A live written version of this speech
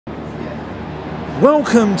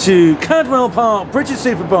Welcome to Cadwell Park British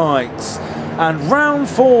Superbikes and round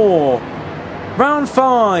 5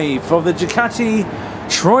 of the Ducati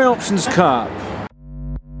Troy Options Cup.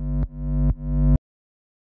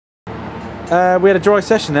 We had a dry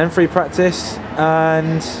session then, free practice,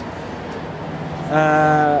 and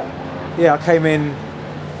yeah, I came in,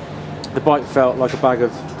 the bike felt like a bag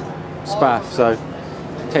of spaff, so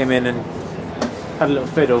came in and had a little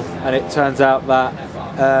fiddle, and it turns out that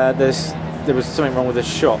there was something wrong with the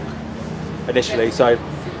shock initially, so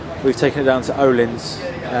we've taken it down to Olin's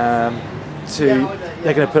they're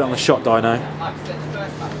going to put it on the shot dyno.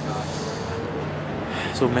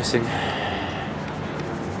 It's all missing.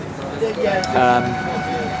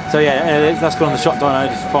 So yeah, that's gone on the shot dyno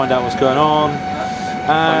just to find out what's going on.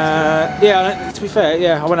 Yeah, to be fair,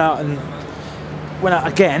 yeah, I went out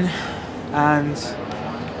again, and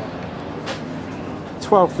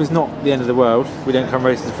 12th is not the end of the world. We don't come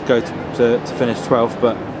races to go to finish 12th,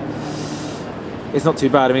 but it's not too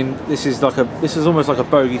bad. I mean, this is almost like a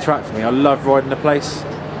bogey track for me. I love riding the place.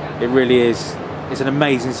 It really is. It's an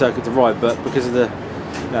amazing circuit to ride, but because of the,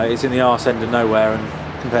 it's in the arse end of nowhere, and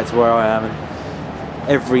compared to where I am, and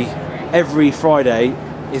every Friday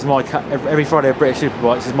is every Friday at British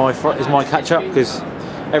Superbikes is my catch up, because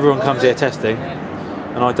everyone comes here testing,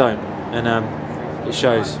 and I don't, and it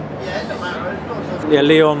shows. Yeah,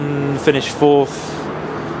 Leon finished 4th,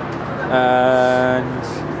 and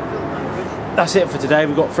that's it for today.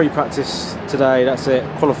 We've got free practice today, that's it.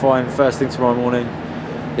 Qualifying first thing tomorrow morning.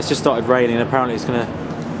 It's just started raining, apparently it's gonna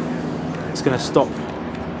stop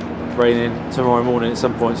raining tomorrow morning at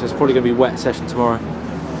some point, so it's probably gonna be a wet session tomorrow.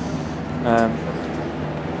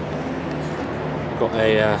 Got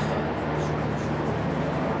a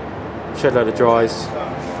shed load of dries,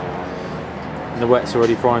 and the wet's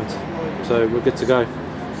already primed, so we're good to go.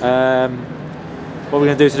 What are we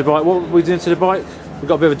going to do to the bike? What are we doing to the bike? We've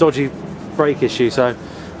got a bit of a dodgy brake issue, so I'm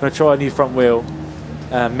going to try a new front wheel.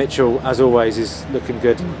 Mitchell, as always, is looking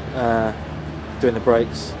good doing the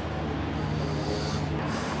brakes.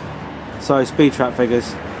 So speed trap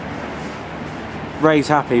figures. Ray's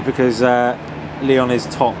happy because Leon is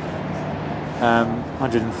top,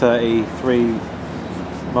 133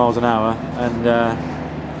 miles an hour, and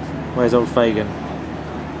where's old Fagan?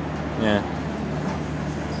 Yeah,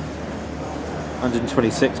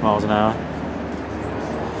 126 miles an hour.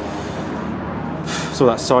 It's all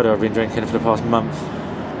that cider I've been drinking for the past month.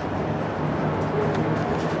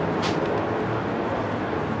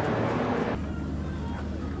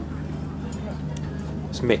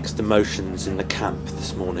 It's mixed emotions in the camp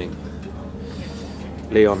this morning.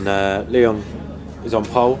 Leon is on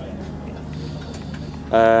pole,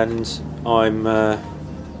 and I'm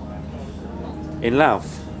in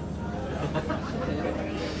Louth.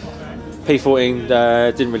 P14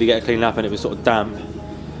 didn't really get a clean lap, and it was sort of damp,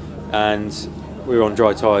 and we were on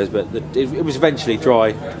dry tyres, but it was eventually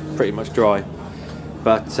dry, pretty much dry,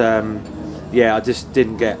 but yeah, I just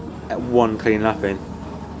didn't get one clean lap in,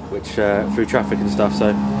 which through traffic and stuff,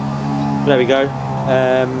 so there we go.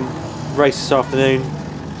 Race this afternoon.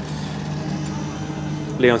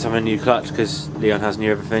 Leon's having a new clutch because Leon has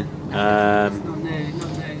new everything.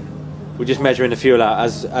 We're just measuring the fuel out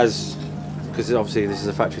as because obviously this is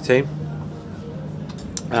a factory team,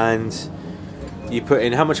 and you put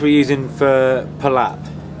in how much we're using per lap.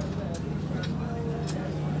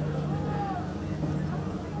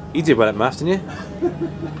 You did well at maths, didn't you?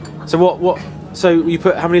 So what? So you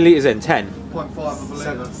put how many litres in? 10.5, I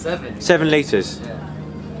believe. 7 litres. Yeah.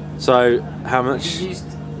 So how much? You used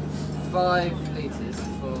 5 litres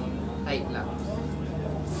for 8 laps.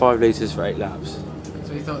 5 litres for 8 laps.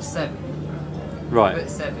 So we thought 7. Right. We put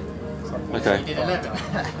 7. Okay. So you did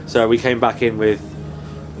 11. So we came back in with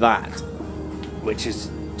that, which is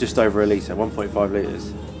just over a litre, 1.5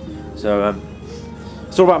 litres. So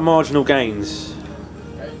it's all about marginal gains.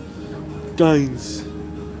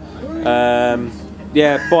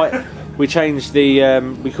 Yeah, bike. We changed the.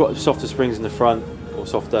 We got softer springs in the front, or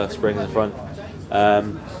softer spring in the front.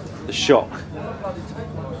 The shock.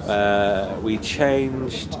 We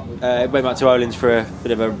changed. Went back to Olin's for a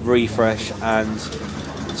bit of a refresh and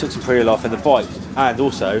took some pre-oil off in the bike, and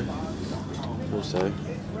also,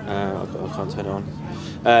 I can't turn it on.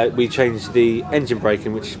 We changed the engine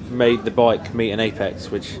braking, which made the bike meet an apex,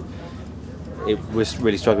 which it was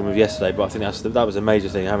really struggling with yesterday. But I think that was a major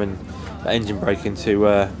thing, having the engine braking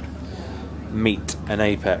to meet an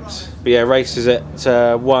apex. But yeah, race is at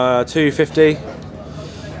 2:50,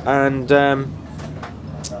 and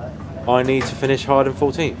I need to finish higher than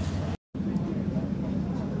 14th.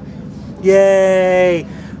 Yay!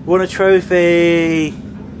 Won a trophy!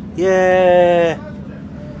 Yeah!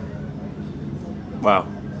 Well,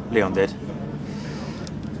 Leon did.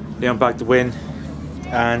 Leon bagged the win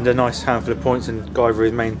and a nice handful of points, and Guyver,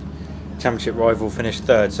 his main championship rival, finished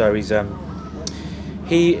third. So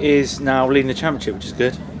he is now leading the championship, which is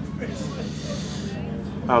good.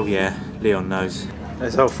 Oh yeah, Leon knows.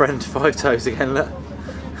 There's our friend Five Toes again, look.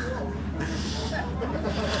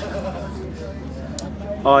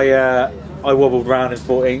 I wobbled round in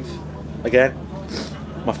 14th again.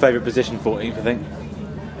 My favourite position, 14th, I think.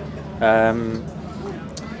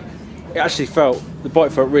 It actually felt, the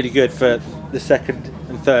bike felt really good for the second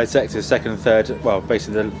and third sectors. Second and third, well,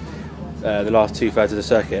 basically the last 2/3 of the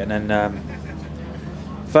circuit, and then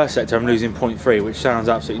first sector I'm losing 0.3, which sounds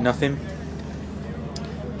absolutely nothing,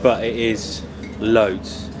 but it is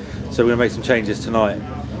loads. So we're going to make some changes tonight,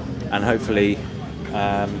 and hopefully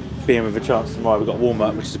being with a chance tomorrow. We've got warm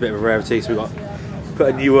up, which is a bit of a rarity, so we've got to put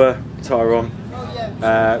a newer tyre on.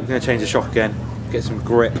 We're going to change the shock again, get some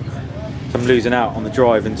grip. So I'm losing out on the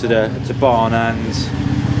drive into to Barn and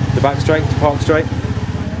the back straight, to Park Straight.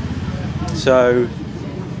 So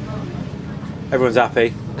everyone's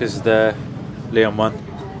happy because the Leon won.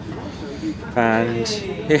 And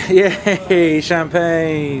yay,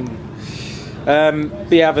 champagne!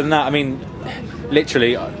 But yeah, other than that, I mean,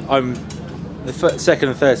 literally, I'm the second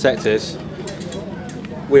and third sectors.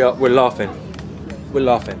 We're laughing. We're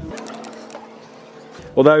laughing.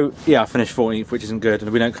 Although, yeah, I finished 14th, which isn't good,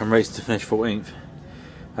 and we don't come racing to finish 14th.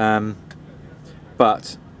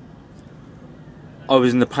 But I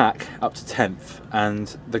was in the pack up to 10th,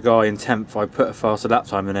 and the guy in 10th, I put a faster lap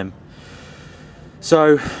time than him.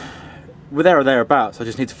 So we're there or thereabouts. I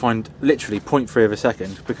just need to find literally 0.3 of a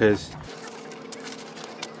second, because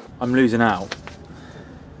I'm losing out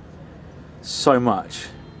so much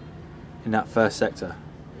in that first sector.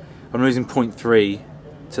 I'm losing 0.3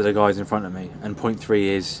 to the guys in front of me, and 0.3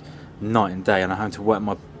 is night and day, and I'm having to work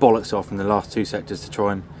my bollocks off in the last two sectors to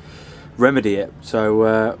try and remedy it.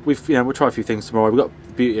 So we'll try a few things tomorrow. We've got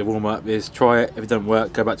the beauty of warm up is try it. If it doesn't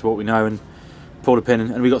work, go back to what we know and pull the pin.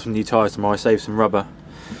 And we got some new tyres tomorrow. Save some rubber.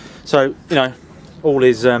 So all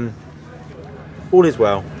is well.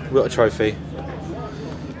 We've got a trophy.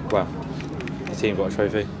 Well, the team got a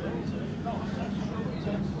trophy,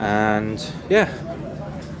 and yeah,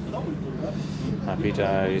 happy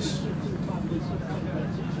days.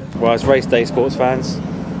 Well, it's race day, sports fans.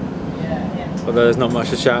 Although there's not much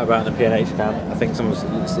to shout about in the P&H camp. I think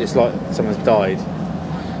it's like someone's died,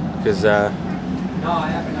 because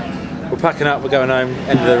we're packing up, we're going home,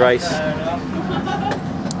 end of the race.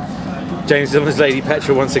 James is on his Lady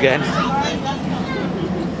Petrol once again.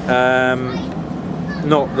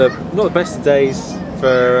 Not the best of days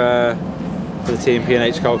for the team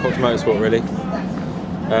P&H Carl Cox Motorsport, really.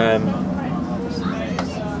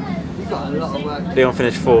 Leon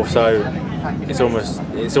finished 4th, so it's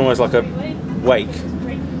almost like a wake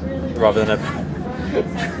rather than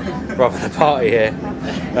a party here.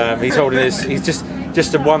 He's holding his. He's just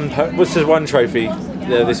a one. What's his one trophy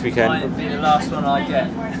this weekend? Might be the last one I get.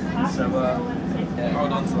 So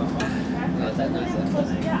hold on to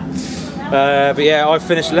that. But yeah, I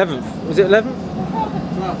finished 11th. Was it 11th?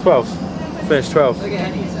 12th. Finished 12th.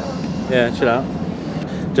 Yeah, chill out.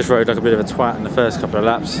 Just rode like a bit of a twat in the first couple of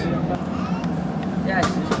laps.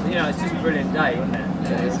 Yeah, it's just a brilliant day, wasn't it?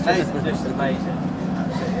 It's just amazing.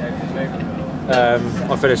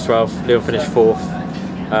 I finished 12th. Leon finished 4th.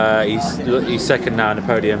 He's second now in the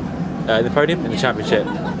podium. In the championship.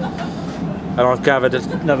 And I've gathered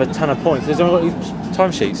another ton of points. There's only got these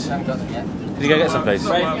timesheets. Did you go get some, please?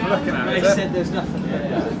 They said there's nothing.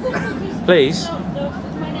 Please.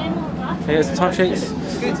 Can you get some timesheets?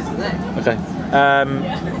 Scooters, isn't it? Okay.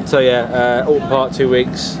 So yeah, Alton Park 2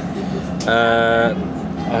 weeks.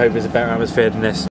 I hope there's a better atmosphere than this.